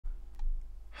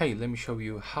Hey, let me show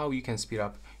you how you can speed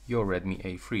up your Redmi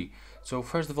A3. So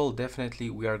first of all,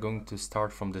 definitely we are going to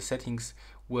start from the settings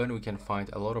when we can find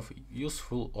a lot of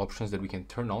useful options that we can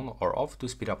turn on or off to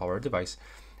speed up our device.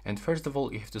 And first of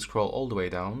all, you have to scroll all the way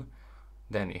down,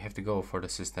 then you have to go for the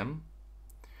system.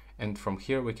 And from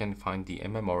here we can find the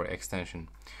memory extension.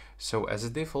 So as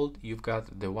a default, you've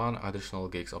got the 1 additional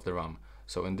gigs of the RAM.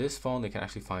 So in this phone, you can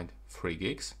actually find 3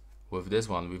 gigs. With this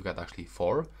one, we've got actually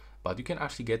 4, but you can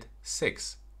actually get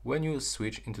 6 when you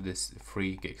switch into this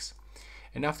 3 gigs.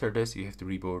 And after this, you have to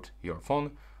reboot your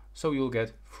phone, so you'll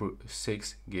get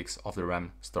 6 gigs of the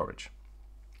RAM storage.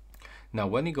 Now,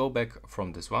 when you go back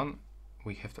from this one,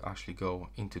 we have to actually go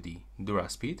into the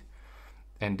DuraSpeed,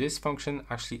 and this function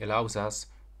actually allows us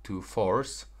to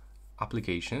force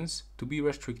applications to be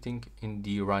restricting in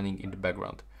the running in the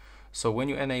background. So when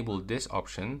you enable this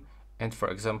option and, for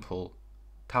example,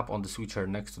 tap on the switcher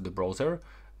next to the browser,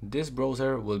 this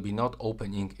browser will be not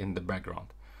opening in the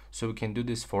background. So we can do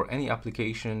this for any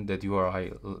application that you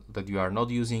are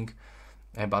not using,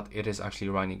 but it is actually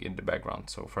running in the background.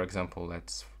 So for example,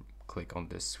 let's click on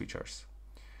this switchers.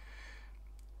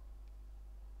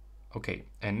 Okay,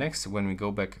 and next, when we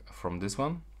go back from this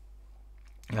one,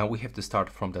 now we have to start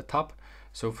from the top.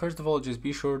 So first of all, just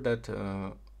be sure that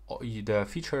the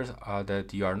features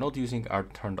that you are not using are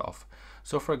turned off.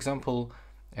 So for example,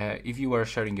 if you are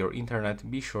sharing your internet,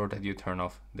 be sure that you turn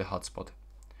off the hotspot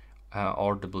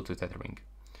or the Bluetooth tethering.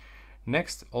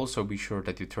 Next, also be sure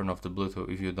that you turn off the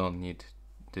Bluetooth if you don't need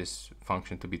this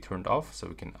function to be turned off. So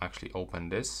we can actually open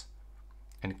this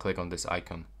and click on this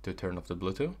icon to turn off the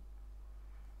Bluetooth.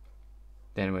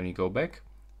 Then when you go back,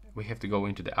 we have to go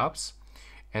into the apps.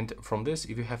 And from this,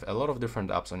 if you have a lot of different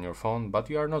apps on your phone, but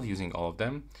you are not using all of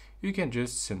them, you can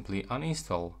just simply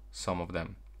uninstall some of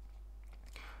them.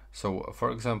 So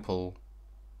for example,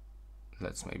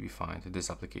 let's maybe find this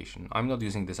application. I'm not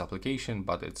using this application,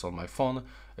 but it's on my phone.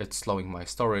 It's slowing my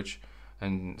storage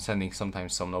and sending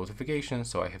sometimes some notifications.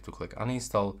 So I have to click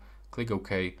uninstall, click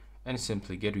OK, and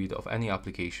simply get rid of any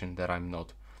application that I'm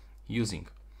not using.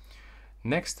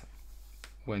 Next,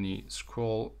 when you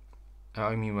scroll,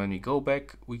 when we go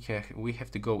back, we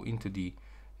have to go into the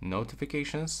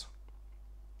notifications.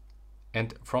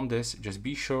 And from this, just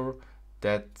be sure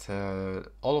that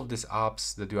all of these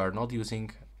apps that you are not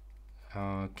using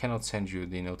cannot send you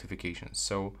the notifications.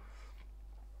 So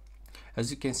as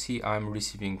you can see, I'm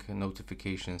receiving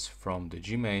notifications from the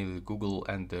Gmail, Google,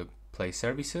 and the Play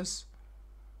services,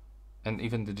 and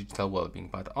even the digital wellbeing.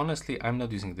 But honestly, I'm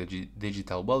not using the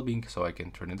digital wellbeing, so I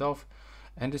can turn it off.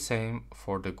 And the same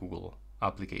for the Google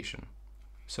application.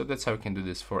 So that's how you can do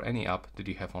this for any app that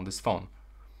you have on this phone.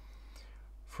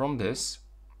 From this,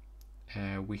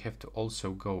 we have to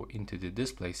also go into the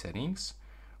display settings,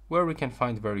 where we can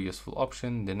find very useful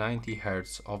option, the 90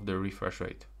 Hz of the refresh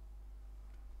rate.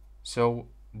 So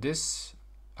this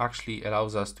actually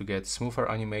allows us to get smoother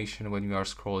animation when we are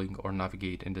scrolling or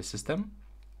navigate in the system.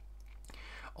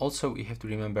 Also, we have to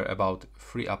remember about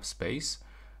free up space.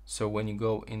 So when you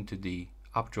go into the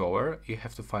app drawer, you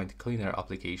have to find cleaner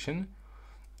application.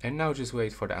 And now just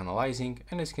wait for the analyzing,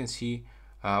 and as you can see,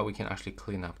 we can actually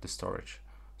clean up the storage.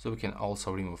 So we can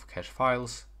also remove cache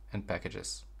files and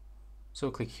packages. So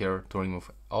click here to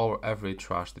remove every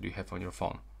trash that you have on your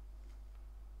phone.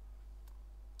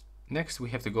 Next, we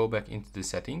have to go back into the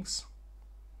settings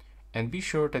and be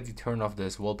sure that you turn off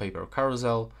this wallpaper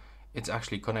carousel. It's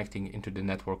actually connecting into the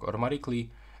network automatically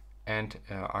and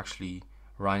actually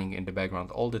running in the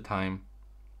background all the time.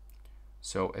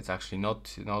 So it's actually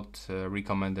not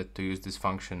recommended to use this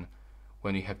function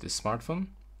when you have this smartphone.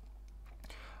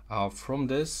 From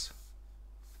this,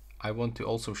 I want to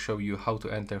also show you how to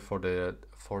enter for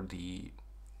the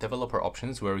developer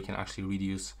options, where we can actually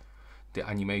reduce the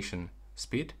animation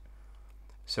speed.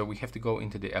 So we have to go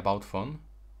into the About phone,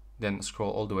 then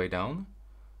scroll all the way down,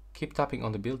 keep tapping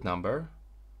on the build number,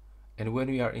 and when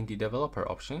we are in the developer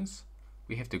options,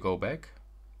 we have to go back,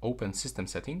 open system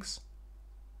settings.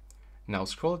 Now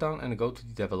scroll down and go to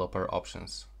the developer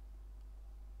options.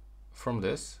 From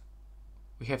this,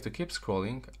 we have to keep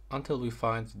scrolling until we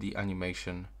find the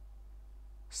animation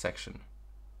section.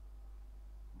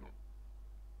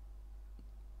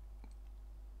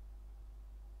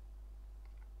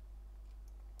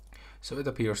 So it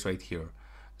appears right here.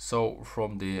 So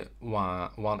from the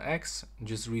 1x,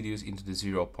 just reduce into the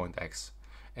 0.x,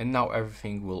 and now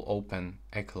everything will open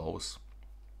and close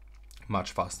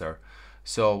much faster.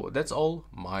 So that's all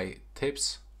my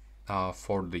tips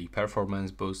for the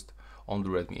performance boost on the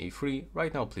Redmi A3.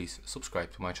 Right now, please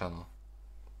subscribe to my channel.